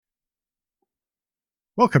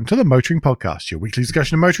Welcome to the Motoring Podcast, your weekly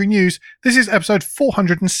discussion of motoring news. This is episode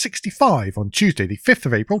 465 on Tuesday, the 5th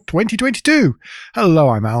of April, 2022. Hello,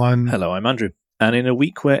 I'm Alan. Hello, I'm Andrew. And in a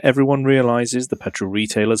week where everyone realises the petrol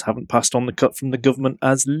retailers haven't passed on the cut from the government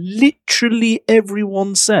as literally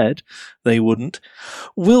everyone said they wouldn't,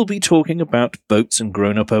 we'll be talking about boats and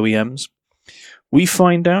grown-up OEMs. We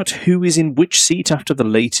find out who is in which seat after the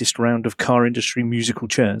latest round of car industry musical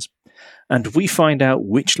chairs. And we find out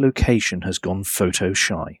which location has gone photo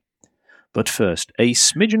shy. But first, a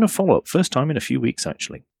smidgen of follow-up. First time in a few weeks,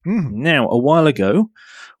 actually. Now, a while ago,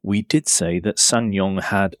 we did say that SsangYong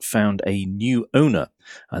had found a new owner.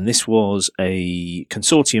 And this was a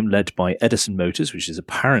consortium led by Edison Motors, which is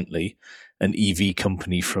apparently an EV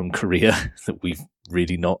company from Korea that we've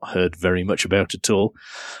really not heard very much about at all.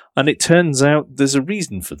 And it turns out there's a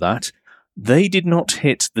reason for that. They did not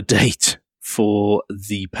hit the date for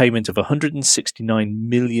the payment of £169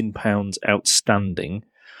 million outstanding,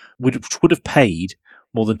 which would have paid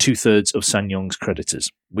more than two-thirds of SsangYong's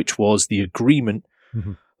creditors, which was the agreement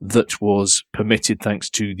that was permitted thanks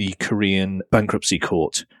to the Korean bankruptcy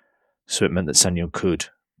court. So it meant that SsangYong could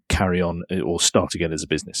carry on or start again as a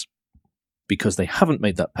business. Because they haven't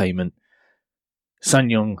made that payment,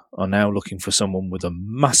 SsangYong are now looking for someone with a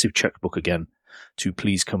massive checkbook again to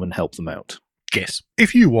please come and help them out. Yes.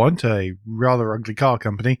 If you want a rather ugly car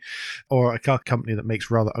company or a car company that makes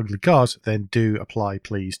rather ugly cars, then do apply,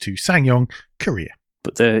 please, to SsangYong Korea.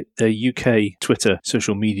 But their UK Twitter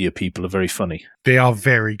social media people are very funny. They are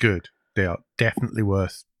very good. They are definitely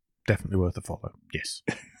worth a follow. Yes.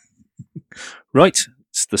 Right.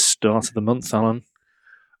 It's the start of the month, Alan.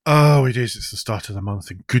 Oh, it is. It's the start of the month,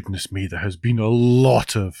 and goodness me, there has been a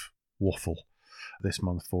lot of waffle this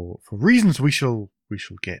month for reasons we shall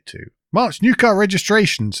get to. March new car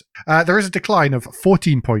registrations. There is a decline of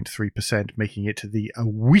 14.3%, making it the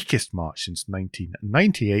weakest March since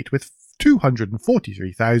 1998, with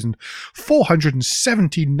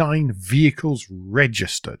 243,479 vehicles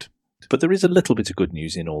registered. But there is a little bit of good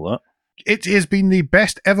news in all that. It has been the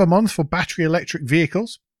best ever month for battery electric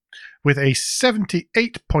vehicles, with a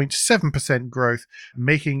 78.7% growth,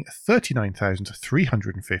 making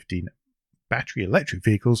 39,315 battery electric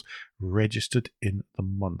vehicles registered in the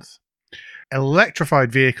month.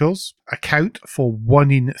 Electrified vehicles account for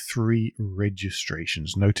 1 in 3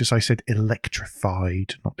 registrations. Notice I said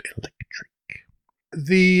electrified, not electric.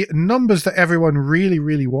 The numbers that everyone really,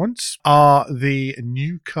 really wants are the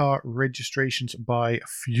new car registrations by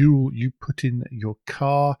fuel you put in your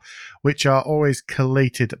car, which are always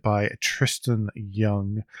collated by Tristan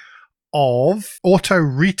Young of Auto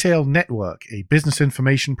Retail Network, a business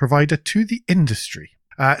information provider to the industry.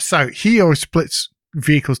 So he always splits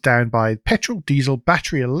vehicles down by petrol, diesel,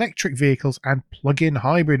 battery electric vehicles, and plug-in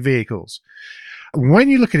hybrid vehicles. When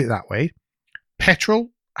you look at it that way,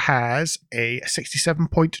 petrol has a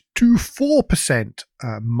 67.24%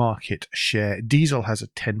 market share. Diesel has a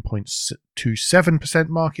 10.27%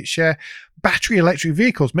 market share. Battery electric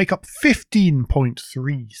vehicles make up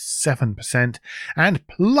 15.37%, and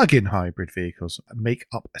plug-in hybrid vehicles make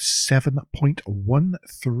up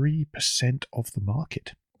 7.13% of the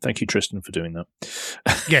market. Thank you, Tristan, for doing that.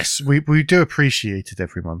 Yes, we do appreciate it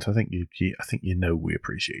every month. I think you know we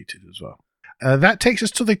appreciate it as well. That takes us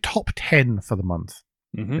to the top 10 for the month.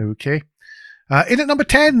 Okay. In at number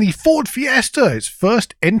 10, the Ford Fiesta. Its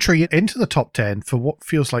first entry into the top 10 for what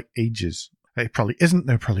feels like ages. It probably isn't.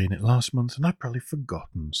 They were probably in it last month, and I've probably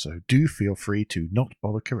forgotten, so do feel free to not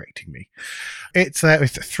bother correcting me. It's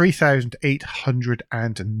with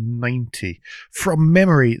 3,890. From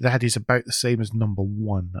memory, that is about the same as number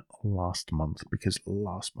 1 last month, because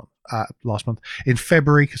last month, in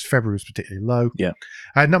February, because February was particularly low. Yeah.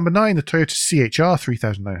 Number 9, the Toyota CHR,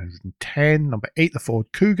 3,910. Number 8, the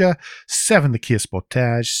Ford Kuga. 7, the Kia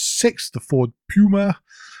Sportage. 6, the Ford Puma.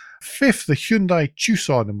 5th, the Hyundai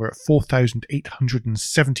Tucson, and we're at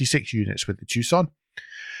 4,876 units with the Tucson.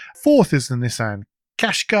 4th is the Nissan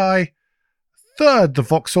Qashqai. 3rd, the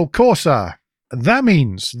Vauxhall Corsa. That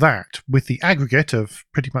means that with the aggregate of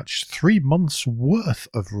pretty much 3 months' worth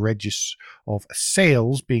of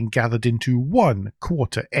sales being gathered into one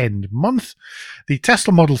quarter-end month, the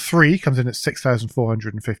Tesla Model 3 comes in at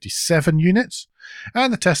 6,457 units,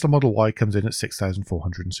 and the Tesla Model Y comes in at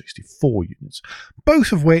 6,464 units,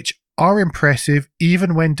 both of which are impressive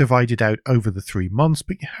even when divided out over the 3 months,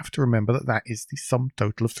 but you have to remember that is the sum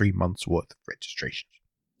total of 3 months' worth of registrations.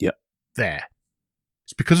 Yep. There.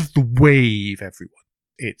 It's because of the wave, everyone.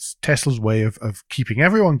 It's Tesla's way of keeping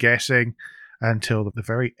everyone guessing until the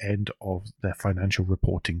very end of their financial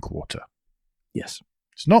reporting quarter. Yes.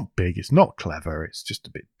 It's not big, it's not clever, it's just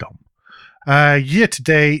a bit dumb. Year to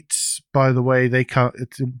date, by the way, they come.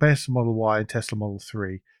 Tesla Model Y and Tesla Model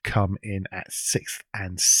 3 come in at 6th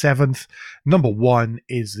and 7th. Number 1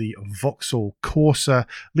 is the Vauxhall Corsa,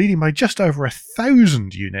 leading by just over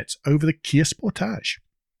 1,000 units over the Kia Sportage.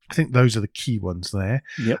 I think those are the key ones there.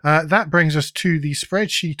 Yep. That brings us to the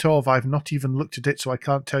spreadsheet of, I've not even looked at it, so I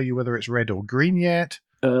can't tell you whether it's red or green yet.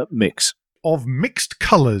 Mix. Of mixed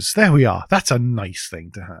colours. There we are. That's a nice thing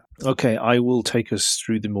to have. Okay, I will take us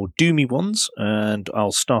through the more doomy ones, and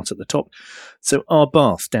I'll start at the top. So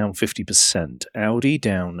Abarth down 50%, Audi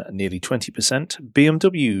down nearly 20%,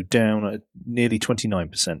 BMW down nearly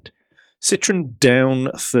 29%, Citroen down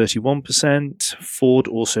 31%, Ford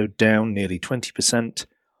also down nearly 20%,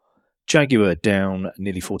 Jaguar down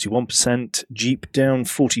nearly 41%, Jeep down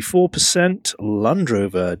 44%, Land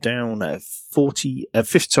Rover down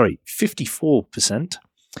 54%,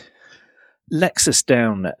 Lexus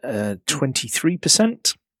down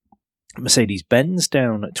 23%, Mercedes-Benz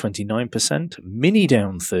down 29%, Mini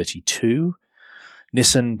down 32%,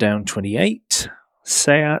 Nissan down 28%,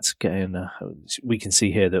 Seat getting we can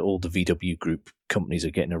see here that all the VW Group companies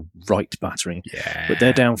are getting a right battering, but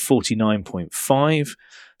they're down 49.5%.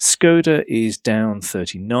 Skoda is down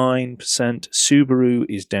 39%, Subaru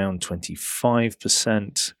is down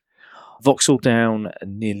 25%, Vauxhall down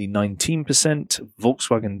nearly 19%,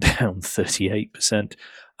 Volkswagen down 38%,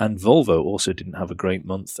 and Volvo also didn't have a great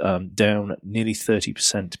month, down nearly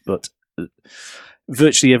 30%, but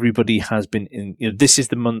virtually everybody has been in. This is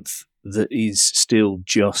the month that is still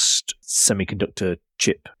just semiconductor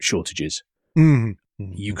chip shortages. Mm-hmm.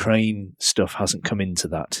 Ukraine stuff hasn't come into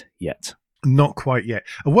that yet. Not quite yet.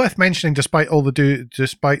 Worth mentioning, despite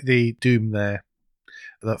the doom there,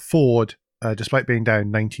 that Ford, despite being down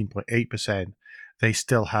 19.8%, they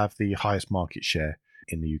still have the highest market share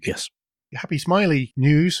in the UK. Yes. Happy smiley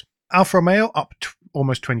news. Alfa Romeo up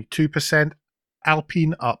almost 22%.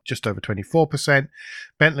 Alpine up just over 24%,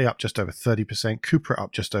 Bentley up just over 30%, Cupra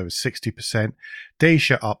up just over 60%,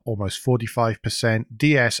 Dacia up almost 45%,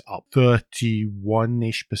 DS up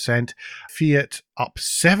 31-ish%, Fiat up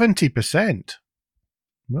 70%.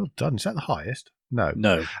 Well done. Is that the highest? No.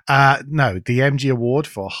 No. No, the MG award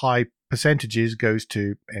for high percentages goes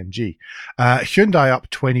to MG. Hyundai up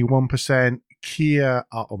 21%, Kia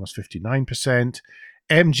up almost 59%,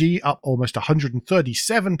 MG up almost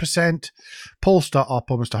 137%, Polestar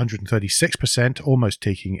up almost 136%, almost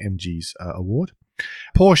taking MG's award.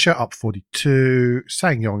 Porsche up 42%,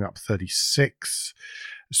 SsangYong up 36%,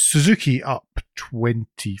 Suzuki up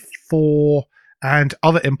 24%, and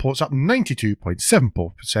other imports up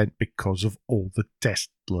 92.74% because of all the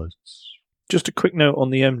Teslas. Just a quick note on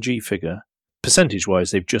the MG figure.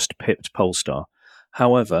 Percentage-wise, they've just pipped Polestar.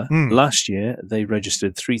 However, last year they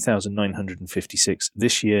registered 3,956.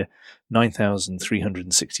 This year,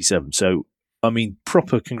 9,367. So, I mean,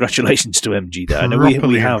 proper congratulations to MG there. I know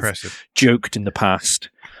we have impressive. Joked in the past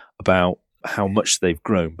about how much they've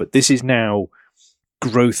grown, but this is now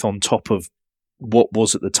growth on top of what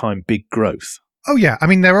was at the time big growth. Oh yeah, I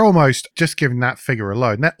mean they're almost, just given that figure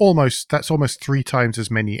alone, that's almost 3 times as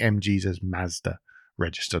many MGs as Mazda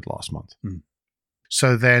registered last month.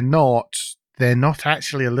 So they're not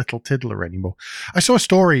actually a little tiddler anymore. I saw a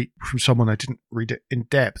story from someone, I didn't read it in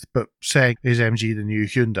depth, but saying, is MG the new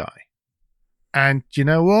Hyundai? And you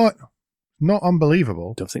know what? Not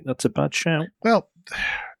unbelievable. Don't think that's a bad shout. Well,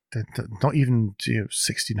 they're not even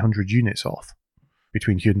 1,600 units off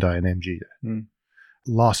between Hyundai and MG there.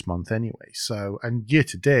 Last month anyway. So, and year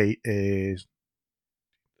to date is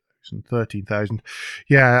 13,000.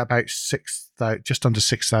 Yeah, about 6,000, just under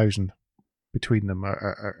 6,000 between them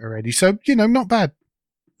are already. So, not bad.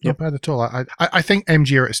 Not bad at all. I think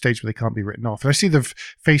MG are at a stage where they can't be written off. And I see they've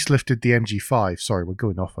facelifted the MG5. Sorry, we're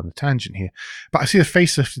going off on a tangent here. But I see they've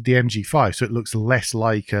facelifted the MG5, so it looks less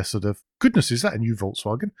like a sort of, goodness, is that a new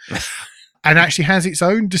Volkswagen? And actually has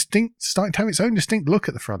starting to have its own distinct look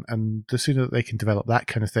at the front. And the sooner that they can develop that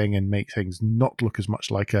kind of thing and make things not look as much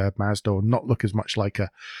like a Mazda or not look as much like a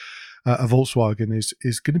Volkswagen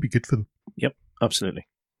is going to be good for them. Yep, absolutely.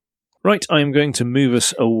 Right, I am going to move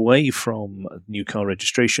us away from new car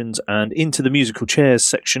registrations and into the musical chairs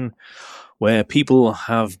section where people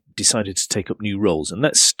have decided to take up new roles. And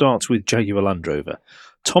let's start with Jaguar Land Rover.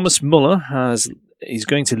 Thomas Muller is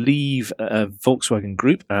going to leave Volkswagen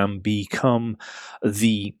Group and become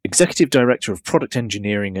the Executive Director of Product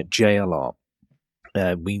Engineering at JLR.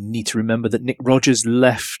 We need to remember that Nick Rogers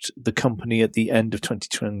left the company at the end of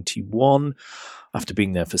 2021 after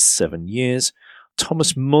being there for 7 years.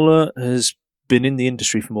 Thomas Muller has been in the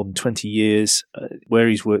industry for more than 20 years, where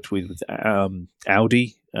he's worked with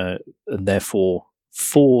Audi, and therefore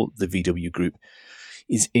for the VW Group.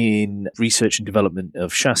 is in research and development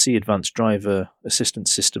of chassis, advanced driver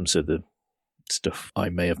assistance systems, so the stuff I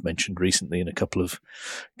may have mentioned recently in a couple of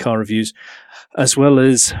car reviews, as well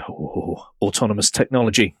as autonomous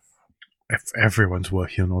technology. If everyone's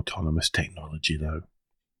working on autonomous technology, though.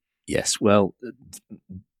 Yes, well,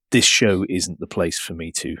 this show isn't the place for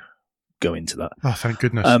me to go into that. Oh, thank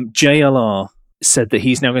goodness. JLR said that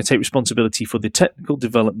he's now going to take responsibility for the technical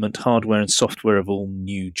development, hardware and software of all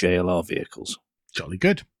new JLR vehicles. Jolly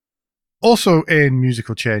good. Also in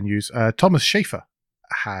musical chair news, Thomas Schaefer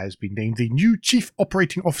has been named the new Chief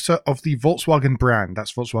Operating Officer of the Volkswagen brand.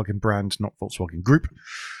 That's Volkswagen brand, not Volkswagen Group.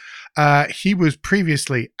 He was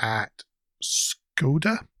previously at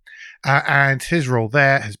Skoda, and his role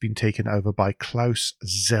there has been taken over by Klaus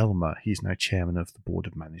Zellmer. He's now chairman of the board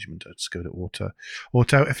of management at Skoda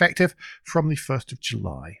Auto, effective from the 1st of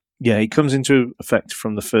July. Yeah, he comes into effect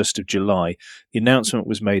from the 1st of July. The announcement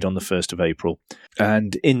was made on the 1st of April.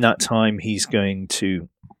 And in that time, he's going to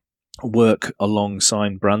work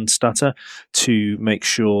alongside Brandstatter to make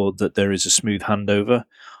sure that there is a smooth handover.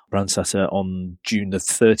 Brandstatter on June the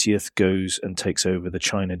 30th goes and takes over the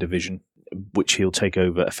China division, which he'll take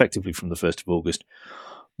over effectively from the 1st of August.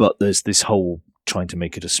 But there's this whole trying to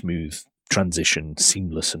make it a smooth transition,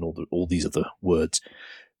 seamless, and all these other words.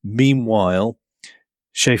 Meanwhile,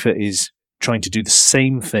 Schaefer is trying to do the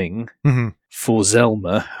same thing for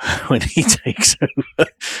Zellmer when he takes over.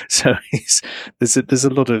 So there's a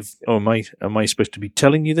lot of, am I supposed to be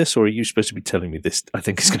telling you this, or are you supposed to be telling me this? I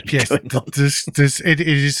think it's going to be going on. It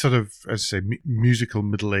is sort of, as I say, musical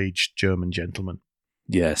middle-aged German gentleman.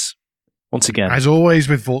 Yes. Once again, as always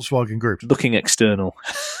with Volkswagen Group, looking external.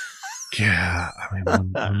 Yeah, I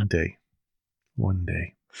mean, one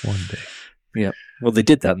day. Yeah. Well, they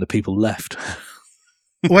did that, and the people left.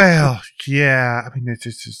 Well, yeah. I mean,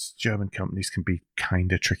 it's just German companies can be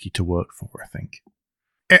kind of tricky to work for, I think.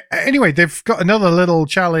 Anyway, they've got another little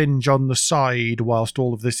challenge on the side whilst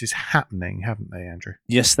all of this is happening, haven't they, Andrew?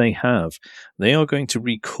 Yes, they have. They are going to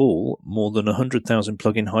recall more than 100,000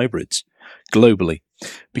 plug-in hybrids globally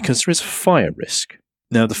because there is a fire risk.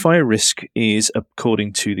 Now, the fire risk is,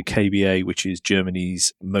 according to the KBA, which is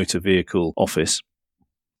Germany's motor vehicle office,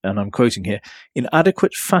 and I'm quoting here,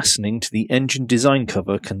 inadequate fastening to the engine design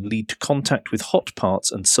cover can lead to contact with hot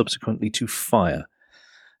parts and subsequently to fire.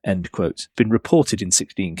 End quote. Been reported in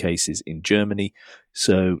 16 cases in Germany,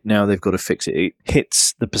 so now they've got to fix it. It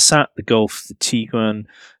hits the Passat, the Golf, the Tiguan,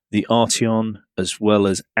 the Arteon, as well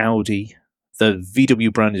as Audi. The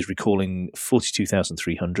VW brand is recalling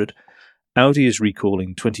 42,300. Audi is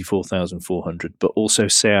recalling 24,400, but also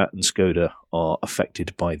Seat and Skoda are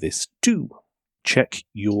affected by this too. Check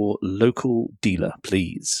your local dealer,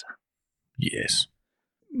 please. Yes.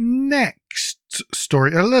 Next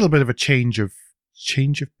story, a little bit of a change of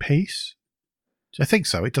pace. I think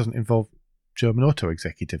so. It doesn't involve German auto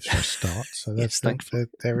executives for a start, so Yes,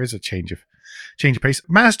 there is a change of pace.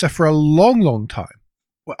 Mazda, for a long time,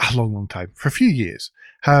 for a few years,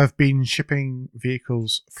 have been shipping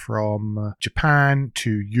vehicles from Japan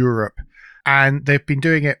to Europe, and they've been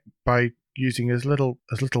doing it by using as little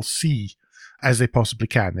sea as they possibly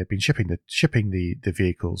can. They've been shipping the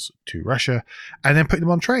vehicles to Russia and then putting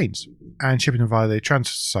them on trains and shipping them via the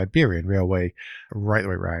Trans-Siberian Railway right the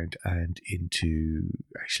way around and into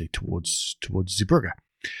actually towards Zeebrugge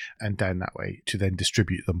and down that way to then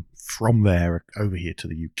distribute them from there over here to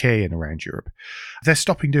the UK and around Europe. They're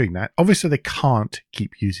stopping doing that. Obviously, they can't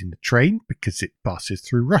keep using the train because it passes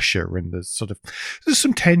through Russia, and there's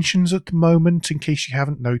some tensions at the moment, in case you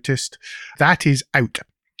haven't noticed. That is out.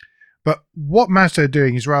 But what Mazda are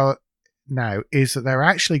doing now is that they're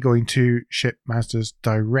actually going to ship Mazdas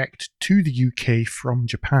direct to the UK from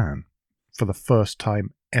Japan for the first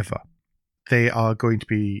time ever. They are going to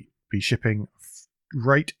be shipping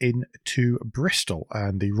right into Bristol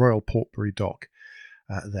and the Royal Portbury Dock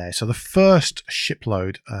there. So the first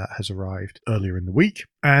shipload has arrived earlier in the week,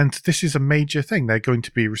 and this is a major thing. They're going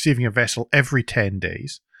to be receiving a vessel every 10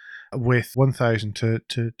 days. With 1,000 to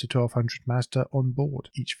 1,200 Mazda on board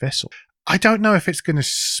each vessel. I don't know if it's going to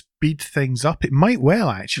speed things up. It might well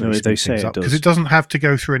actually speed things up because it doesn't have to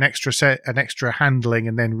go through an extra handling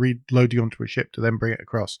and then reloading onto a ship to then bring it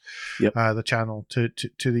across the channel to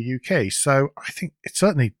the UK. So I think it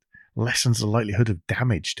certainly lessens the likelihood of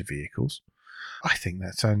damage to vehicles. I think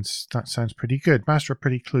that sounds pretty good. Mazda are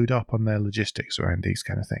pretty clued up on their logistics around these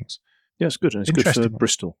kind of things. Yeah, it's good, and it's good for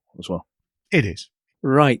Bristol as well. It is.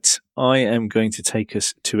 Right, I am going to take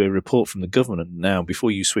us to a report from the government now before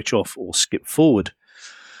you switch off or skip forward.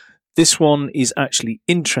 This one is actually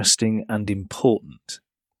interesting and important.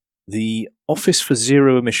 the Office for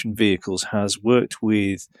Zero Emission Vehicles has worked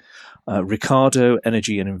with Ricardo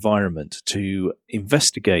Energy and Environment to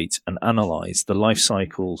investigate and analyse the life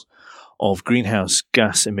cycles of greenhouse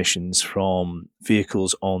gas emissions from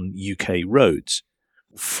vehicles on UK roads.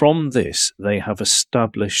 From this, they have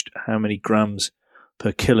established how many grams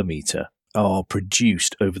per kilometre are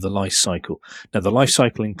produced over the life cycle. Now, the life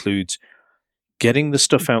cycle includes getting the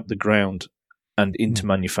stuff out the ground and into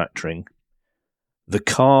manufacturing, the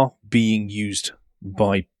car being used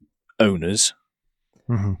by owners,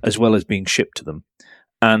 as well as being shipped to them,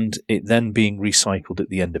 and it then being recycled at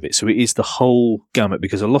the end of it. So it is the whole gamut,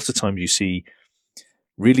 because a lot of times you see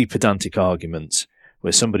really pedantic arguments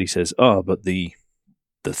where somebody says, but the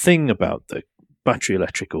thing about the battery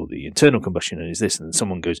electric or the internal combustion is this, and then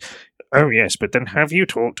someone goes, oh yes, but then have you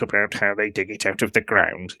talked about how they dig it out of the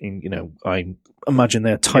ground? I imagine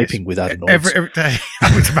they're typing with adenoids. Every day.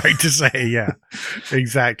 I was about to say, yeah,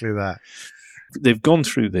 exactly that. They've gone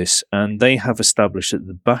through this, and they have established that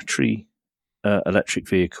the battery electric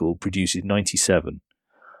vehicle produces 97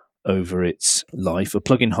 over its life. A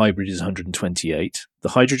plug-in hybrid is 128. The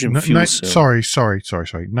hydrogen fuel cell...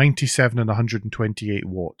 Sorry. 97 and 128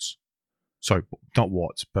 watts. Sorry, not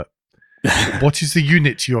watts, but what is the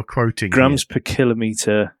unit you're quoting? Grams per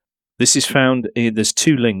kilometre. This is found, there's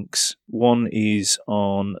two links. One is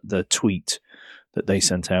on the tweet that they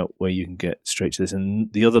sent out where you can get straight to this,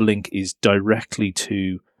 and the other link is directly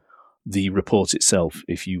to the report itself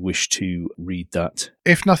if you wish to read that.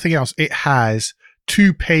 If nothing else, it has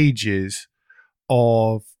 2 pages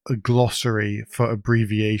of a glossary for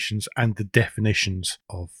abbreviations and the definitions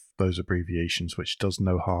of those abbreviations, which does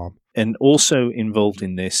no harm. And also involved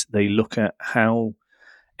in this, they look at how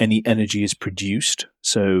any energy is produced,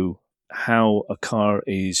 so how a car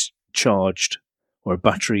is charged or a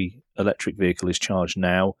battery electric vehicle is charged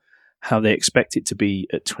now, how they expect it to be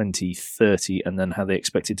at 2030, and then how they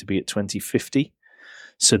expect it to be at 2050.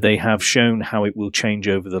 So they have shown how it will change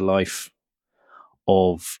over the life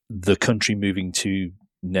of the country moving to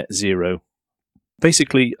net zero.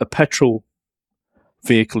 Basically, a petrol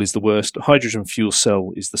vehicle is the worst, a hydrogen fuel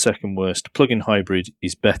cell is the second worst, plug-in hybrid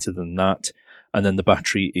is better than that, and then the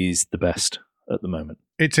battery is the best at the moment.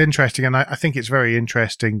 It's interesting, and I think it's very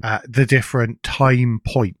interesting the different time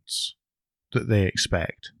points that they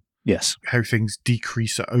expect. Yes. How things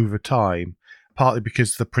decrease over time, partly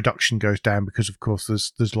because the production goes down, because of course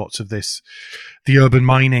there's lots of this, the urban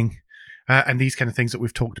mining and these kind of things that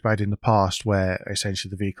we've talked about in the past, where essentially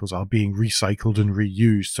the vehicles are being recycled and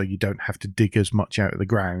reused, so you don't have to dig as much out of the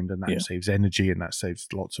ground, and that saves energy, and that saves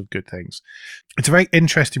lots of good things. It's a very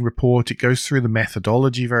interesting report. It goes through the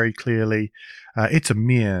methodology very clearly. It's a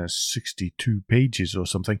mere 62 pages or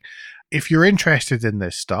something. If you're interested in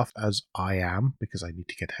this stuff, as I am, because I need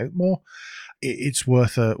to get out more, it's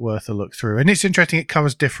worth a look through. And it's interesting, it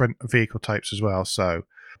covers different vehicle types as well. So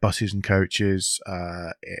buses and coaches,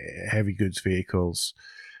 heavy goods vehicles,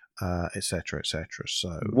 etc., etc.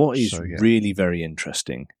 So what is really very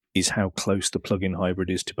interesting is how close the plug-in hybrid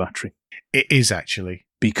is to battery. It is actually.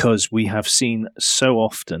 Because we have seen so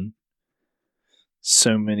often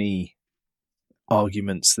so many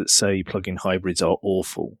arguments that say plug-in hybrids are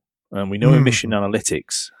awful. And we know Emission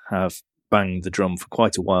Analytics have banged the drum for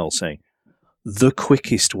quite a while saying the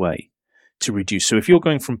quickest way to reduce. So if you're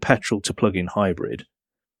going from petrol to plug-in hybrid,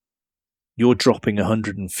 you're dropping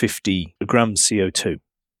 150 grams CO2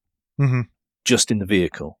 just in the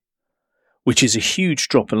vehicle, which is a huge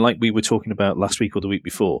drop. And like we were talking about last week or the week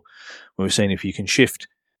before, we were saying if you can shift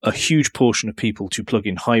a huge portion of people to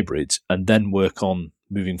plug-in hybrids and then work on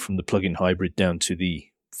moving from the plug-in hybrid down to the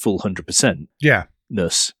full 100%. Yeah.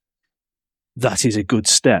 That is a good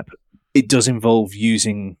step. It does involve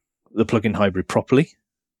using the plug-in hybrid properly,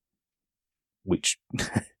 which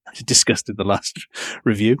I discussed in the last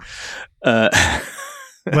review. Well,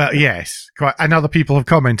 yes. Quite. And other people have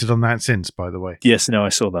commented on that since, by the way. Yes, no, I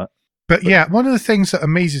saw that. But yeah, one of the things that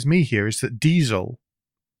amazes me here is that diesel,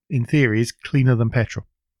 in theory, is cleaner than petrol.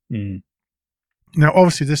 Now,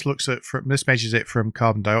 obviously, this measures it from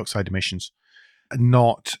carbon dioxide emissions,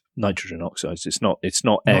 not nitrogen oxides. It's not air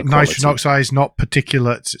quality. Nitrogen oxides, not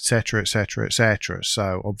particulates, etc., etc., etc.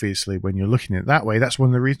 So obviously, when you're looking at it that way, that's one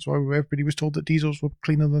of the reasons why everybody was told that diesels were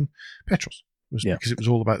cleaner than petrols, because it was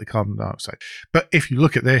all about the carbon dioxide. But if you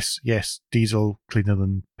look at this, yes, diesel cleaner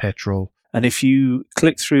than petrol. And if you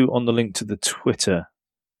click through on the link to the Twitter,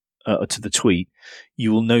 to the tweet,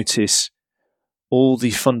 you will notice all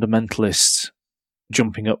the fundamentalists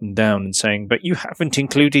jumping up and down and saying, "But you haven't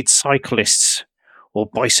included cyclists or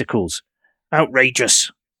bicycles.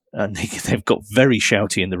 Outrageous." And they've got very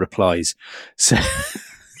shouty in the replies. So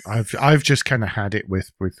I've just kind of had it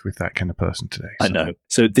with that kind of person today. I know.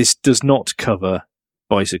 So this does not cover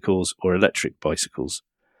bicycles or electric bicycles.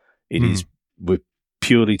 It is, we're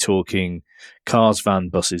purely talking cars, van,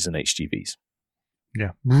 buses, and HGVs.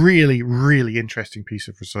 Yeah, really, really interesting piece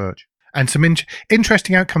of research. And some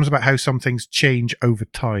interesting outcomes about how some things change over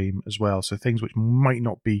time as well. So things which might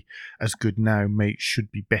not be as good now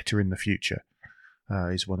should be better in the future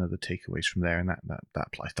is one of the takeaways from there. And that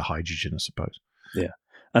applies to hydrogen, I suppose. Yeah.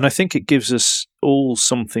 And I think it gives us all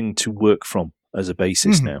something to work from as a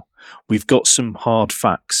basis now. We've got some hard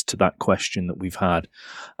facts to that question that we've had,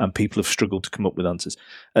 and people have struggled to come up with answers.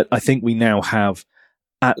 I think we now have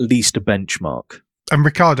at least a benchmark. And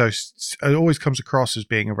Ricardo always comes across as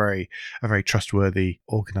being a very trustworthy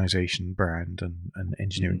organisation, brand, and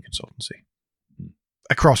engineering consultancy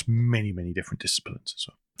across many, many different disciplines as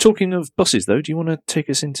well. Talking of buses, though, do you want to take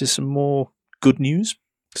us into some more good news?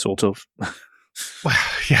 Sort of. Well,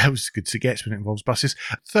 yeah, it was good to get when it involves buses.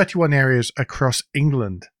 31 areas across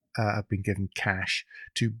England have been given cash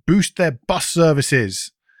to boost their bus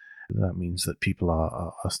services. That means that people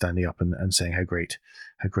are standing up and saying how great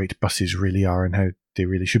buses really are and how they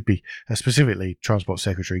really should be. Specifically, Transport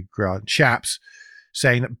Secretary Grant Shapps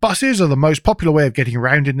saying that buses are the most popular way of getting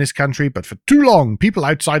around in this country, but for too long, people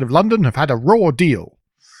outside of London have had a raw deal.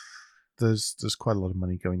 There's quite a lot of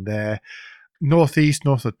money going there. Northeast,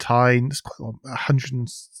 north of Tyne, there's quite a lot,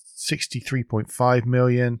 163.5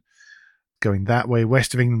 million. Going that way,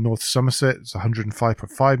 west of England, North Somerset, it's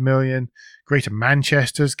 105.5 million. Greater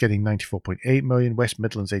Manchester's getting 94.8 million. West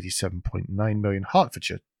Midlands, 87.9 million.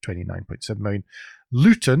 Hertfordshire, 29.7 million.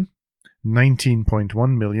 Luton,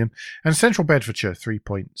 19.1 million. And Central Bedfordshire,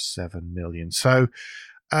 3.7 million. So,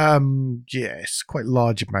 yes, quite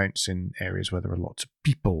large amounts in areas where there are lots of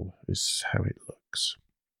people is how it looks.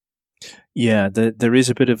 Yeah, there is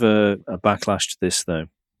a bit of a backlash to this, though.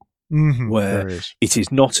 Where it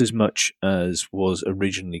is not as much as was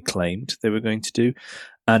originally claimed they were going to do,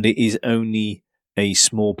 and it is only a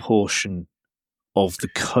small portion of the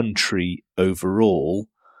country overall.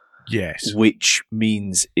 Yes. Which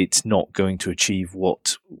means it's not going to achieve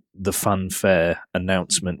what the fanfare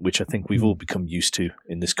announcement, which I think we've all become used to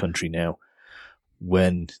in this country now,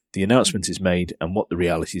 when the announcement is made and what the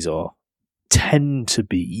realities are, tend to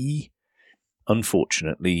be,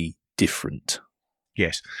 unfortunately, different.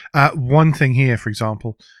 Yes. One thing here, for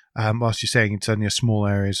example, whilst you're saying it's only a small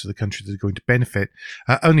areas of the country that are going to benefit,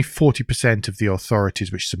 only 40% of the authorities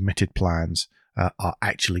which submitted plans are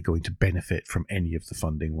actually going to benefit from any of the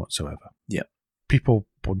funding whatsoever. Yeah. People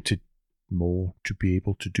wanted more to be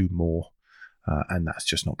able to do more, and that's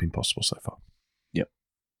just not been possible so far. Yep.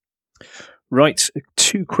 Right,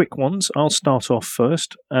 two quick ones. I'll start off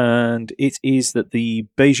first, and it is that the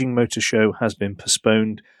Beijing Motor Show has been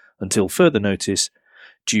postponed until further notice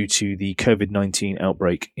due to the COVID-19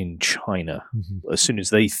 outbreak in China. As soon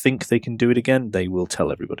as they think they can do it again, they will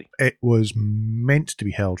tell everybody. It was meant to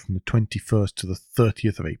be held from the 21st to the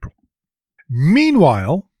 30th of April.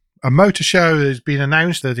 Meanwhile, a motor show has been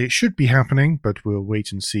announced that it should be happening, but we'll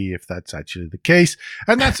wait and see if that's actually the case.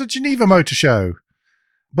 And that's the Geneva Motor Show,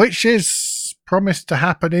 which is promised to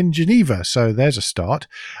happen in Geneva. So there's a start.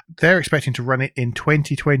 They're expecting to run it in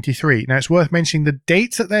 2023. Now, it's worth mentioning the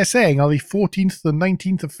dates that they're saying are the 14th to the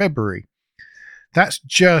 19th of February. That's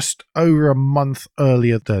just over a month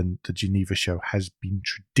earlier than the Geneva show has been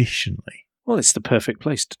traditionally. Well, it's the perfect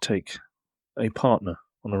place to take a partner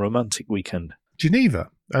on a romantic weekend.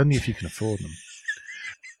 Geneva, only if you can afford them.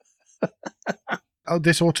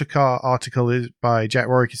 This Autocar article is by Jack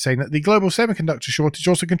Warwick is saying that the global semiconductor shortage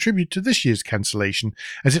also contributed to this year's cancellation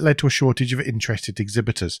as it led to a shortage of interested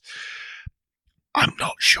exhibitors. I'm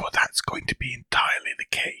not sure that's going to be entirely the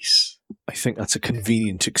case. I think that's a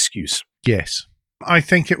convenient excuse. Yes. I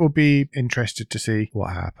think it will be interested to see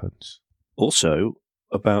what happens. Also,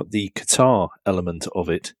 about the Qatar element of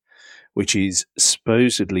it, which is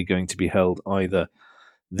supposedly going to be held either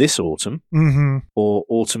this autumn or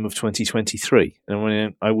autumn of 2023.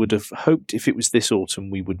 And I would have hoped if it was this autumn,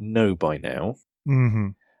 we would know by now.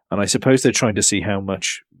 And I suppose they're trying to see how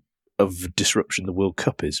much of disruption the World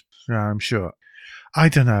Cup is. Yeah, I'm sure. I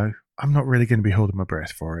don't know. I'm not really going to be holding my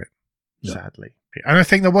breath for it, sadly. And I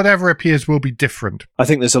think that whatever appears will be different. I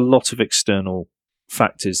think there's a lot of external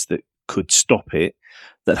factors that could stop it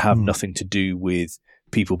that have nothing to do with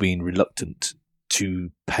people being reluctant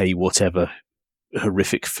to pay whatever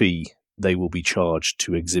horrific fee they will be charged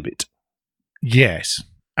to exhibit. Yes,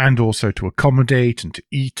 and also to accommodate and to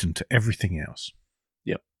eat and to everything else.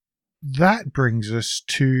 Yep. That brings us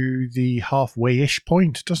to the halfway-ish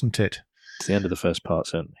point, doesn't it? It's the end of the first part,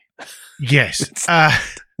 certainly. Yes.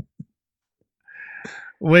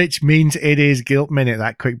 Which means it is Guilt Minute,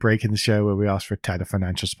 that quick break in the show where we ask for a tad of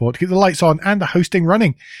financial support to keep the lights on and the hosting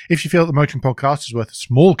running. If you feel that the Motoring Podcast is worth a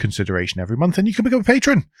small consideration every month, then you can become a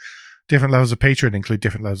patron. Different levels of patron include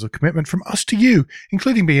different levels of commitment from us to you,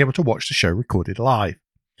 including being able to watch the show recorded live.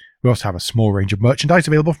 We also have a small range of merchandise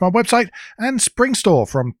available from our website and Spring Store,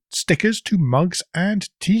 from stickers to mugs and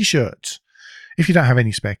t-shirts. If you don't have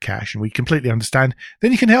any spare cash, and we completely understand,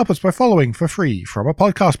 then you can help us by following for free from a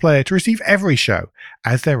podcast player to receive every show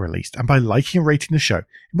as they're released, and by liking and rating the show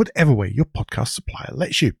in whatever way your podcast supplier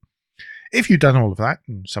lets you. If you've done all of that,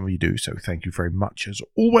 and some of you do, so thank you very much as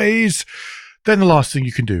always, then the last thing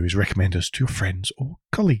you can do is recommend us to your friends or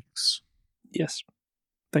colleagues. Yes.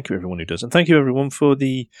 Thank you, everyone who does. And thank you, everyone, for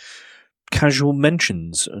the casual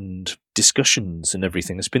mentions and discussions and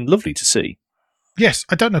everything. It's been lovely to see. Yes,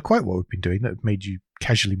 I don't know quite what we've been doing that made you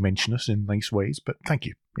casually mention us in nice ways, but thank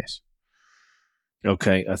you. Yes.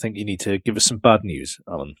 Okay, I think you need to give us some bad news,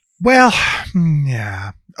 Alan. Well,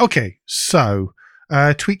 yeah. Okay, so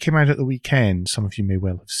a tweet came out at the weekend. Some of you may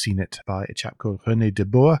well have seen it, by a chap called René de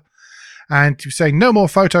Boer. And he was saying, no more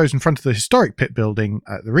photos in front of the historic pit building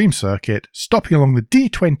at the Reims circuit. Stopping along the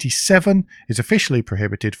D27 is officially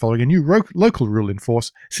prohibited following a new local rule in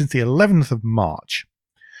force since the 11th of March.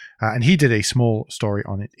 And he did a small story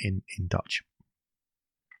on it in Dutch.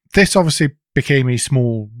 This obviously became a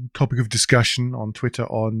small topic of discussion on Twitter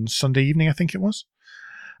on Sunday evening, I think it was.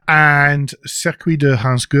 And Circuit de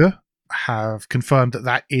Hansgur have confirmed that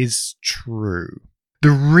that is true.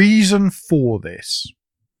 The reason for this,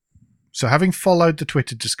 so having followed the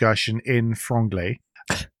Twitter discussion in franglais,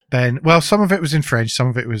 then, well, some of it was in French, some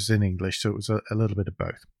of it was in English, so it was a little bit of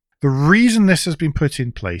both. The reason this has been put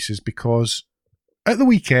in place is because at the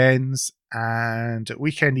weekends and at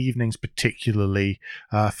weekend evenings particularly,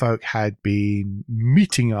 folk had been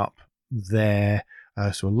meeting up there,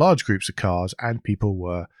 so large groups of cars, and people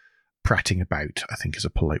were prattling about, I think is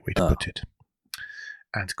a polite way to put it,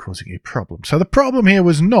 and causing a problem. So the problem here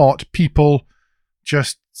was not people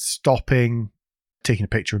just stopping, taking a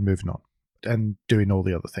picture and moving on, and doing all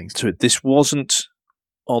the other things. So this wasn't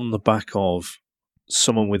on the back of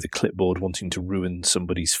someone with a clipboard wanting to ruin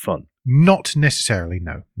somebody's fun? Not necessarily,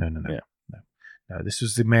 no. Yeah. No, this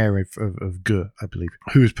was the mayor of Geux, I believe,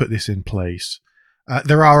 who has put this in place.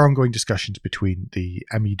 There are ongoing discussions between the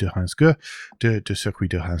Amis de Hansgur, de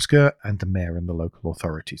Circuit de Hansgur, and the mayor and the local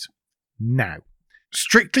authorities. Now,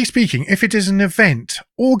 strictly speaking, if it is an event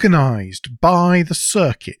organised by the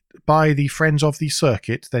circuit, by the Friends of the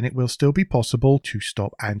Circuit, then it will still be possible to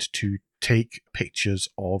stop and to take pictures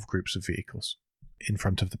of groups of vehicles in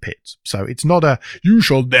front of the pits. So it's not a, you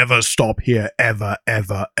shall never stop here ever,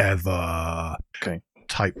 ever, ever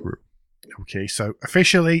type rule. Okay, so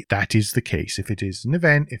officially that is the case. If it is an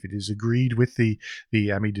event, if it is agreed with the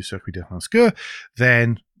Amis du Circuit de Hansgur,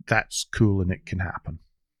 then that's cool and it can happen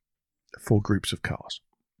for groups of cars.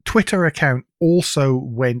 Twitter account also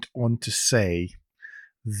went on to say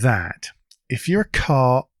that if you're a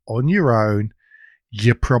car on your own,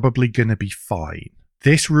 you're probably going to be fine.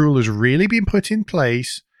 This rule has really been put in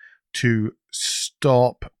place to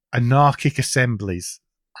stop anarchic assemblies.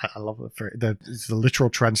 I love it's the literal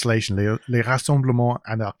translation, les rassemblements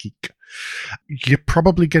anarchiques. You're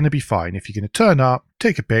probably going to be fine if you're going to turn up,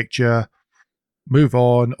 take a picture, move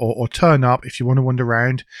on, or turn up. If you want to wander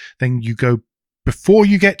around, then you go, before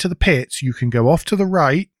you get to the pits, you can go off to the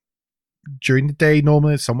right. During the day,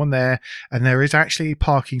 normally there's someone there, and there is actually a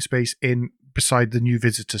parking space beside the new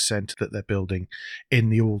visitor centre that they're building in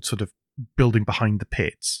the old sort of building behind the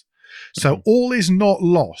pits. So all is not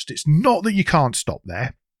lost. It's not that you can't stop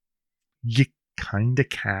there. You kind of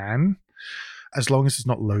can, as long as there's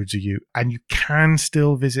not loads of you. And you can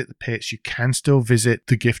still visit the pits. You can still visit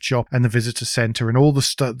the gift shop and the visitor centre and all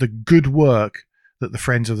the good work that the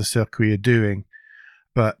Friends of the Circuit are doing.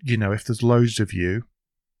 But, if there's loads of you,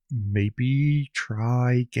 maybe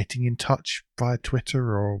try getting in touch via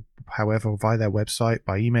Twitter or however, via their website,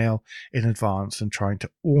 by email in advance and trying to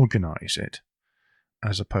organise it,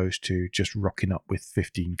 as opposed to just rocking up with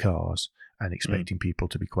 15 cars and expecting people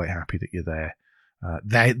to be quite happy that you're there.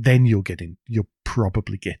 Then you'll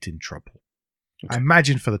probably get in trouble. Okay. I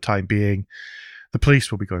imagine for the time being, the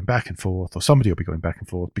police will be going back and forth, or somebody will be going back and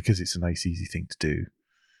forth, because it's a nice, easy thing to do.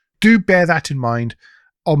 Do bear that in mind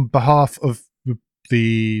on behalf of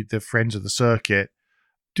the Friends of the Circuit.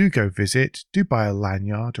 Do go visit, do buy a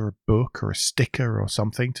lanyard or a book or a sticker or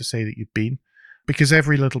something to say that you've been, because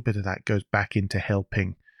every little bit of that goes back into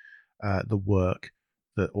helping the work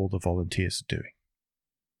that all the volunteers are doing.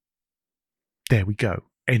 There we go.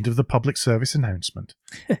 End of the public service announcement.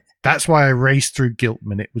 That's why I raced through Guilt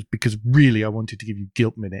Minute, was because really I wanted to give you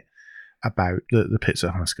Guilt Minute about the pits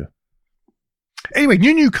at Husker. Anyway,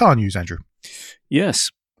 new car news, Andrew.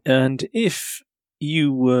 Yes, and if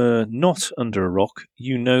you were not under a rock,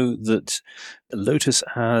 you know that Lotus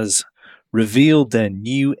has revealed their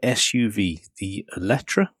new SUV, the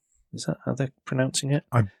Electra. Is that how they're pronouncing it?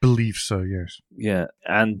 I believe so, yes. Yeah,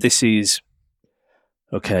 and this is...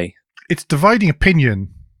 Okay. It's dividing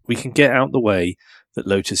opinion. We can get out the way that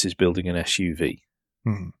Lotus is building an SUV.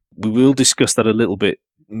 Hmm. We will discuss that a little bit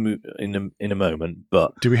in a moment,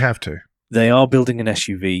 but... Do we have to? They are building an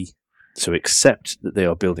SUV, so accept that they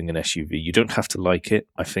are building an SUV. You don't have to like it.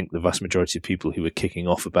 I think the vast majority of people who are kicking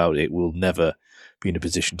off about it will never be in a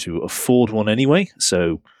position to afford one anyway,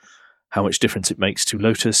 so how much difference it makes to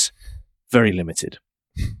Lotus, very limited.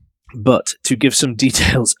 But to give some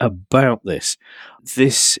details about this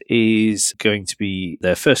is going to be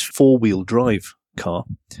their first four-wheel drive car,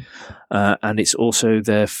 and it's also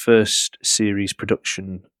their first series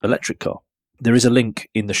production electric car. There is a link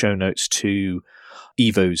in the show notes to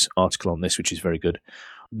Evo's article on this, which is very good.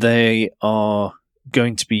 They are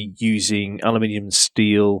going to be using aluminium and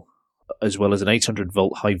steel as well as an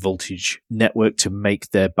 800-volt high-voltage network to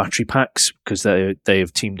make their battery packs, because they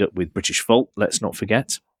have teamed up with British Volt, let's not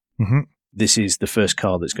forget. Mm-hmm. This is the first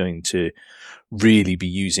car that's going to really be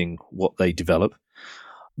using what they develop.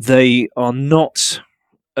 They are not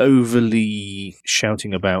overly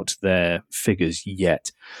shouting about their figures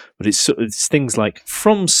yet, but it's things like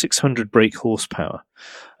from 600 brake horsepower,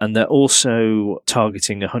 and they're also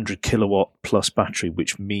targeting 100 kilowatt plus battery,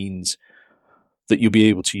 which means that you'll be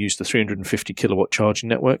able to use the 350 kilowatt charging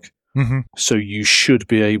network. Mm-hmm. So you should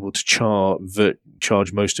be able to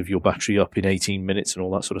charge most of your battery up in 18 minutes and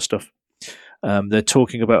all that sort of stuff. They're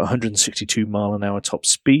talking about 162 mile an hour top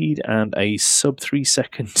speed and a sub 3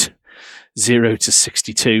 second 0 to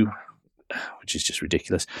 62, which is just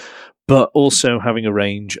ridiculous, but also having a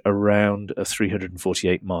range around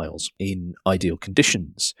 348 miles in ideal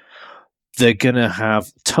conditions. They're going to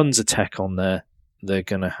have tons of tech on there. They're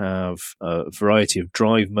going to have a variety of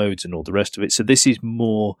drive modes and all the rest of it. So this is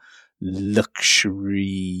more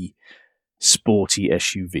luxury, sporty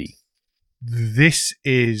SUV. This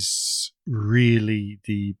is really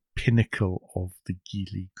the pinnacle of the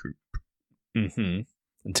Geely Group. Mm-hmm.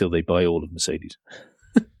 Until they buy all of Mercedes.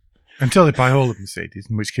 Until they buy all of Mercedes,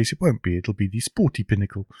 in which case it won't be. It'll be the sporty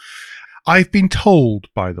pinnacle. I've been told,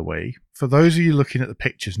 by the way, for those of you looking at the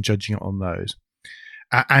pictures and judging it on those,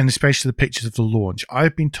 and especially the pictures of the launch,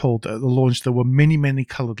 I've been told that at the launch there were many, many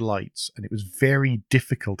coloured lights, and it was very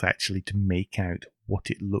difficult actually to make out what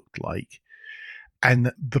it looked like.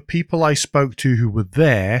 And the people I spoke to who were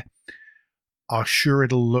there are sure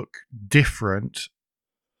it'll look different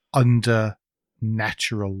under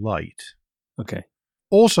natural light. Okay.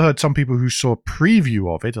 Also heard some people who saw a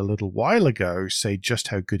preview of it a little while ago say just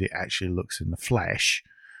how good it actually looks in the flesh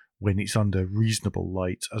when it's under reasonable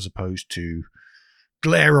light as opposed to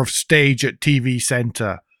glare of stage at TV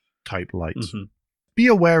Centre type lights. Mm-hmm. Be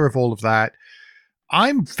aware of all of that.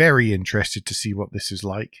 I'm very interested to see what this is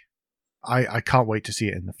like. I can't wait to see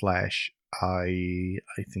it in the flesh. I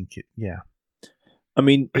think it, yeah. I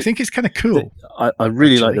mean, I think it's kind of cool. I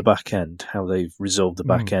really actually like the back end, how they've resolved the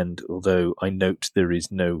back end, although I note there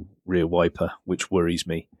is no rear wiper, which worries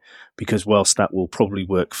me, because whilst that will probably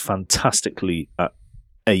work fantastically at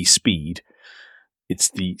a speed,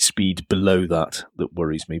 it's the speed below that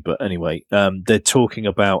worries me. But anyway, they're talking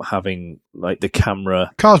about having like the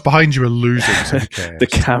camera... Cars behind you are losing, so who cares? The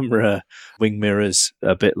camera wing mirrors,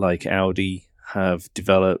 a bit like Audi have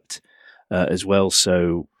developed as well,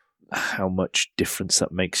 so... How much difference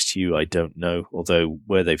that makes to you, I don't know. Although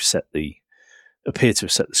where they've appear to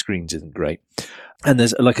have set the screens isn't great. And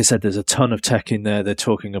there's, like I said, there's a ton of tech in there. They're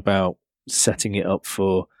talking about setting it up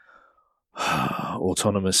for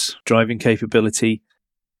autonomous driving capability.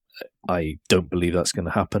 I don't believe that's going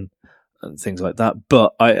to happen and things like that.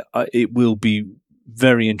 But it will be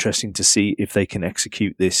very interesting to see if they can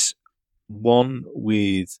execute this one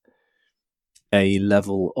with a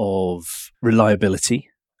level of reliability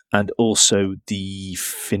and also the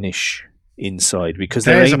finish inside, because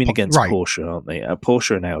they're aiming against Porsche, aren't they?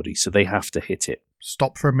 Porsche and Audi, so they have to hit it.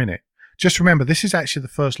 Stop for a minute. Just remember, this is actually the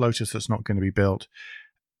first Lotus that's not going to be built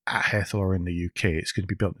at Hethel or in the UK. It's going to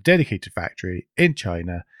be built in a dedicated factory in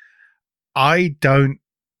China.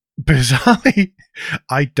 Bizarrely,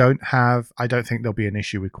 I don't think there'll be an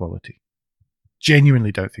issue with quality.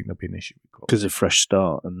 Genuinely don't think there'll be an issue with quality. Because of fresh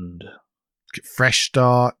start and... Fresh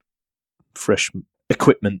start. Fresh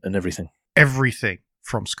equipment and everything. Everything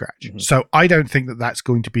from scratch. Mm-hmm. So I don't think that that's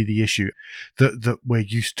going to be the issue that we're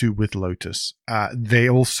used to with Lotus. They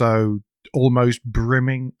also almost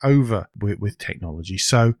brimming over with technology.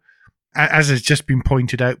 So As has just been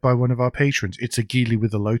pointed out by one of our patrons, it's a Geely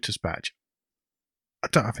with a Lotus badge. I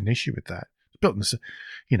don't have an issue with that. It's built in this,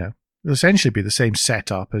 it'll essentially be the same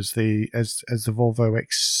setup as the Volvo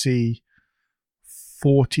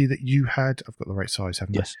XC40 that you had. I've got the right size,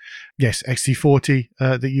 haven't I? Yes, XC40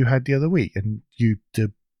 that you had the other week. And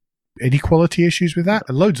any quality issues with that?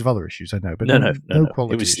 Loads of other issues, I know, but no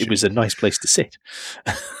quality issues. It was a nice place to sit.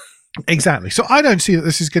 Exactly. So I don't see that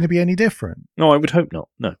this is going to be any different. No, I would hope not.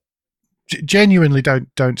 No. Genuinely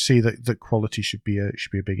don't see that quality should be a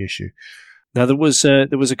big issue. Now there was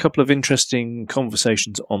a couple of interesting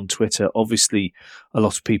conversations on Twitter. Obviously, a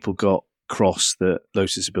lot of people got cross that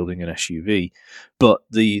Lotus are building an SUV, but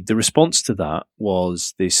the response to that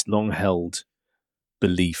was this long-held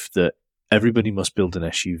belief that everybody must build an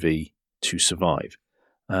SUV to survive.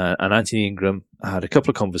 And Anthony Ingram had a couple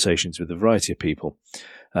of conversations with a variety of people,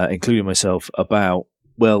 including myself, about,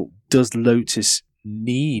 well, does Lotus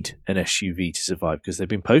need an SUV to survive? Because they've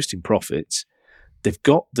been posting profits. They've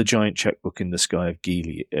got the giant checkbook in the sky of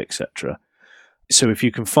Geely, etc. So if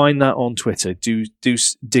you can find that on Twitter, do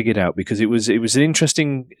dig it out, because it was an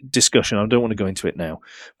interesting discussion. I don't want to go into it now,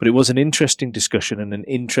 but it was an interesting discussion and an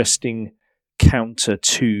interesting counter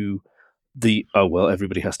to the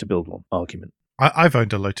everybody has to build one argument. I've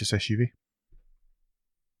owned a Lotus SUV.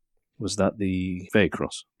 Was that the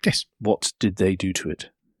Vehicross? Yes. What did they do to it?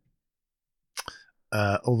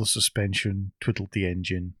 All the suspension, twiddled the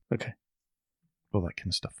engine. Okay. All that kind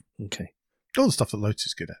of stuff. Okay. All the stuff that Lotus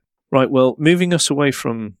is good at. Right, well, moving us away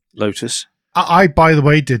from Lotus. I, by the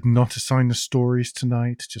way, did not assign the stories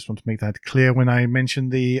tonight. Just want to make that clear when I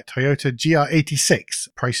mentioned the Toyota GR86.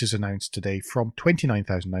 Prices announced today from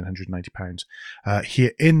 £29,990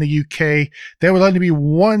 here in the UK. There will only be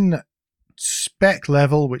one spec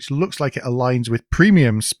level, which looks like it aligns with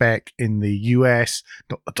premium spec in the US.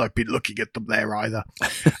 Not that I've been looking at them there either.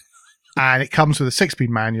 And it comes with a 6-speed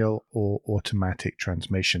manual or automatic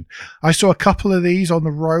transmission. I saw a couple of these on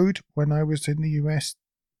the road when I was in the US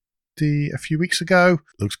a few weeks ago.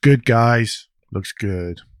 Looks good, guys. Looks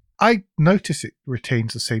good. I notice it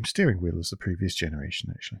retains the same steering wheel as the previous generation,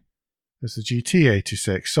 actually. There's the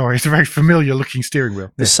GT86. Sorry, it's a very familiar looking steering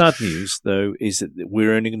wheel. The sad news, though, is that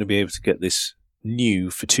we're only going to be able to get this new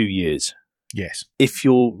for 2 years. Yes. If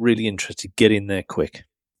you're really interested, get in there quick,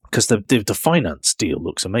 because the finance deal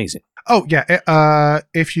looks amazing. Oh, yeah.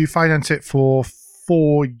 If you finance it for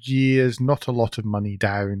 4 years, not a lot of money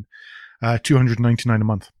down, $299 a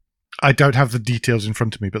month. I don't have the details in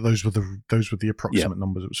front of me, but those were the approximate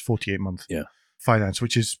numbers. It was 48 month finance,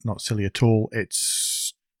 which is not silly at all.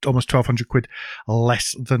 It's almost 1,200 quid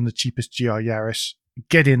less than the cheapest GR Yaris.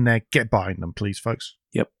 Get in there, get buying them, please, folks.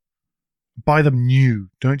 Yep. Buy them new.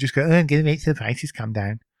 Don't just go, I'm going to make the prices come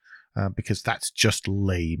down, because that's just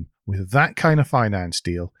lame. With that kind of finance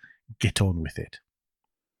deal, get on with it.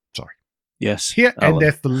 Sorry. Yes. Here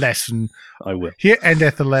endeth the lesson. I will. Here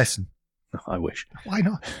endeth the lesson. I wish. Why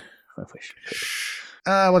not? I wish.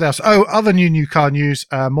 What else? Oh, other new car news,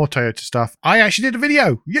 more Toyota stuff. I actually did a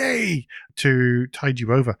video, yay, to tide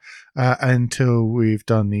you over until we've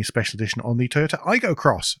done the special edition on the Toyota Aygo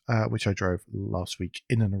Cross, which I drove last week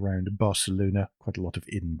in and around Barcelona. Quite a lot of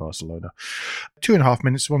in Barcelona. 2.5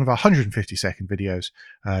 minutes, one of our 150-second videos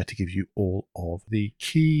to give you all of the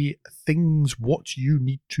key things, what you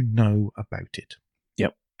need to know about it.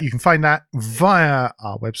 Yep. You can find that via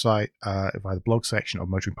our website, via the blog section of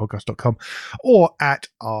motoringpodcast.com, or at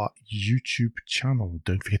our YouTube channel.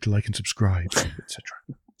 Don't forget to like and subscribe, etc.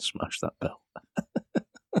 Smash that bell.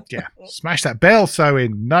 Yeah, smash that bell so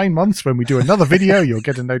in 9 months when we do another video, you'll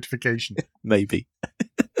get a notification. Maybe.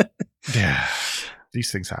 Yeah,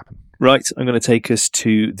 these things happen. Right, I'm going to take us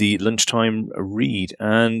to the lunchtime read,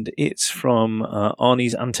 and it's from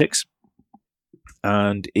Arnie's Antics.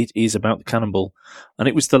 And it is about the Cannonball. And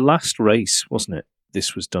it was the last race, wasn't it?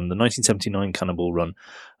 This was done, the 1979 Cannonball Run.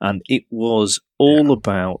 And it was all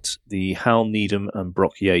about the Hal Needham and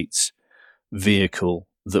Brock Yates vehicle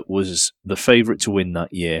that was the favourite to win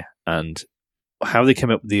that year, and how they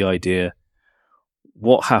came up with the idea,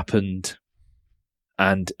 what happened,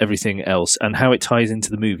 and everything else, and how it ties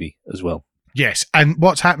into the movie as well. Yes, and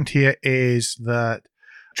what's happened here is that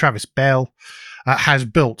Travis Bell has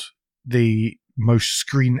built the most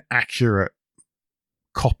screen accurate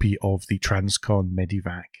copy of the Transcon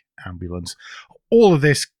Medivac ambulance. All of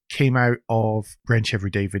this came out of Wrench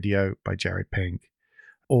Everyday video by Jared Pink,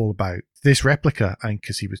 all about this replica, and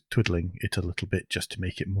because he was twiddling it a little bit just to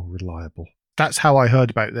make it more reliable. That's how I heard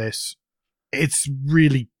about this. It's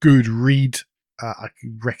really good read. I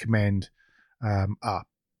can recommend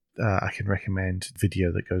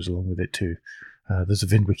video that goes along with it too. There's a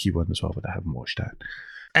VinWiki one as well, but I haven't watched that.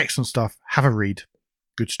 Excellent stuff. Have a read.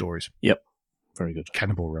 Good stories. Yep. Very good.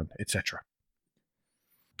 Cannonball Run, etc.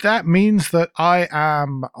 That means that I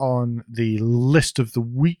am on the list of the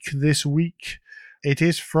week this week. It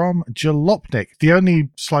is from Jalopnik. The only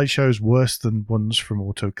slideshows worse than ones from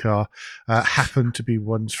Autocar happen to be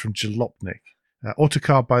ones from Jalopnik.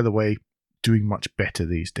 Autocar, by the way, doing much better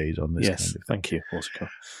these days on this kind of thing. Thank you, Autocar.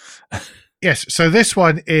 Yes, so this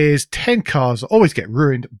one is 10 cars that always get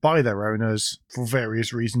ruined by their owners for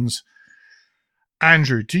various reasons.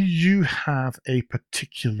 Andrew, do you have a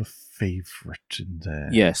particular favourite in there?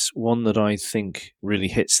 Yes, one that I think really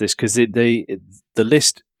hits this, because the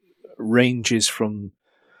list ranges from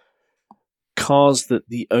cars that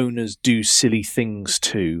the owners do silly things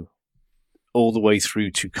to, all the way through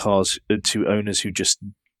to cars to owners who just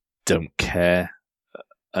don't care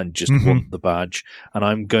and just want the badge. And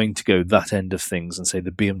I'm going to go that end of things and say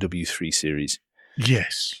the BMW 3 Series.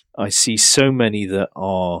 Yes. I see so many that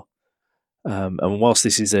are, and whilst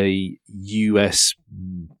this is a US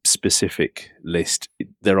specific list,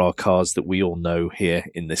 there are cars that we all know here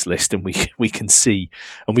in this list, and we can see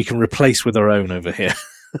and we can replace with our own over here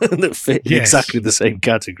that fit exactly the same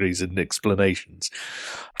categories and explanations.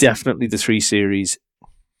 Definitely the 3 Series.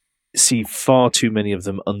 See far too many of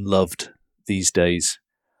them unloved these days.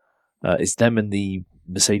 It's them and the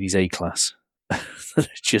Mercedes A-Class that are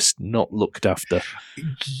just not looked after.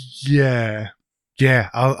 Yeah,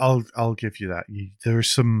 I'll give you that. There are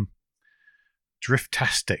some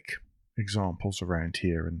driftastic examples around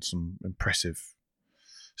here and some impressive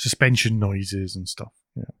suspension noises and stuff.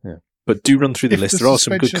 Yeah. But do run through the list. There are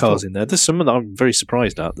some good cars in there. There's some that I'm very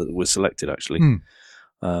surprised at that were selected, actually.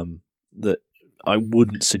 That I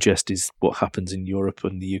wouldn't suggest is what happens in Europe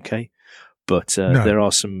and the UK. But there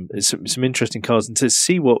are some interesting cars, and to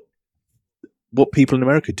see what people in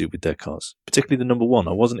America do with their cars, particularly the number 1.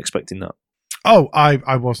 I wasn't expecting that. Oh,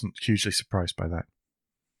 I wasn't hugely surprised by that.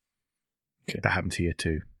 Okay. That happens here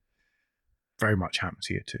too. Very much happens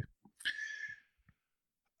here too.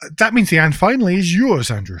 That means the and finally is yours,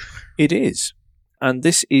 Andrew. It is. And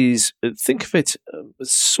this is, think of it,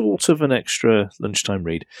 sort of an extra lunchtime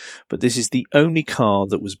read, but this is the only car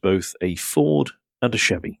that was both a Ford and a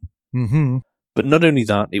Chevy. Mm-hmm. But not only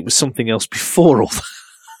that, it was something else before all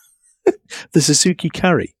that. The Suzuki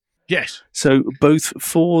Carry. Yes. So both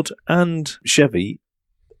Ford and Chevy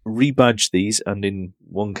rebadged these, and in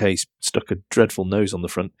one case stuck a dreadful nose on the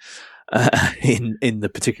front in the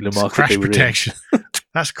particular market crash they were protection.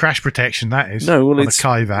 That's crash protection, that is. No, well, on it's a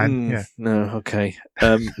Kai van. Yeah. No, okay.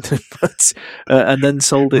 But and then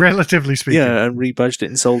sold it. Relatively speaking. Yeah, and rebadged it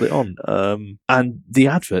and sold it on. And the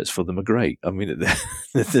adverts for them are great. I mean,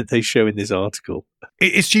 they show in this article.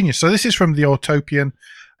 It's genius. So this is from the Autopian.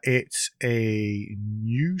 It's a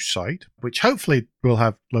new site, which hopefully will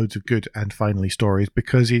have loads of good and finally stories,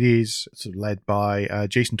 because it is sort of led by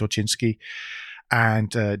Jason Torchinsky and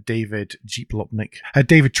David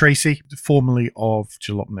Tracy, formerly of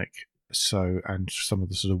Jalopnik. So, and some of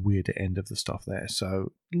the sort of weirder end of the stuff there.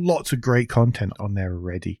 So lots of great content on there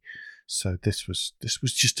already. So this was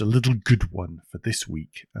just a little good one for this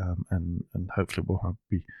week, and hopefully we'll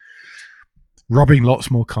be robbing lots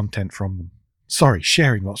more content from them. Sorry,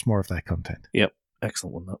 sharing lots more of their content. Yep,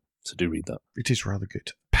 excellent one, that. So do read that. It is rather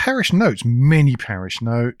good. Parish notes, many parish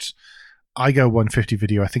notes. I go 150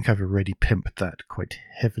 video. I think I've already pimped that quite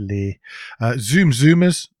heavily.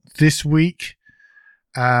 Zoomers this week.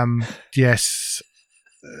 Yes.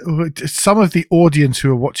 Some of the audience who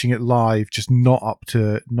are watching it live just not up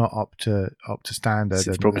to standard.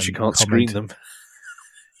 It's probably she can't screen them.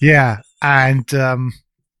 Yeah, and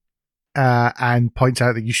points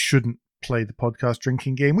out that you shouldn't play the podcast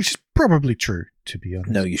drinking game, which is probably true, to be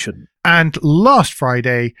honest. No, you shouldn't. And last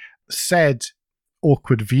Friday, said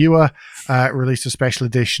awkward viewer released a special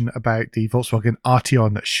edition about the Volkswagen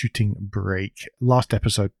Arteon shooting brake. Last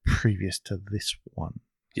episode previous to this one.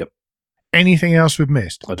 Yep. Anything else we've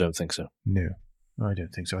missed? I don't think so. No, I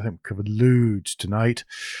don't think so. I think we covered loads tonight,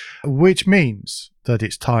 which means that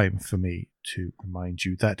it's time for me to remind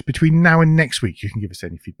you that between now and next week, you can give us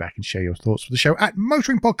any feedback and share your thoughts for the show at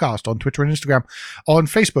Motoring Podcast on Twitter and Instagram, on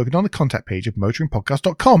Facebook, and on the contact page of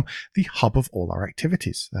motoringpodcast.com, the hub of all our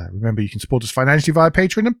activities. Remember, you can support us financially via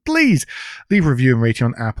Patreon, and please leave a review and rating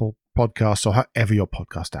on Apple Podcasts or however your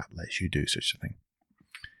podcast app lets you do such a thing.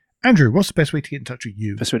 Andrew, what's the best way to get in touch with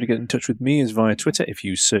you? Best way to get in touch with me is via Twitter. If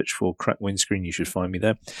you search for Crack Windscreen, you should find me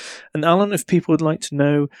there. And Alan, if people would like to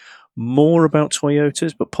know more about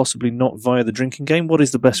Toyotas, but possibly not via the drinking game, what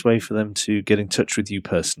is the best way for them to get in touch with you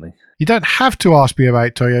personally? You don't have to ask me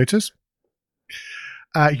about Toyotas.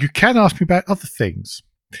 You can ask me about other things.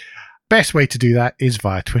 best way to do that is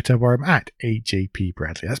via Twitter, where I'm at AJP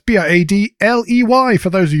Bradley. That's BRADLEY for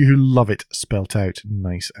those of you who love it spelt out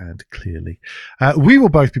nice and clearly. We will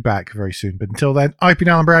both be back very soon, but until then, I've been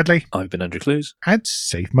Alan Bradley. I've been Andrew Clues. And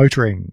safe motoring.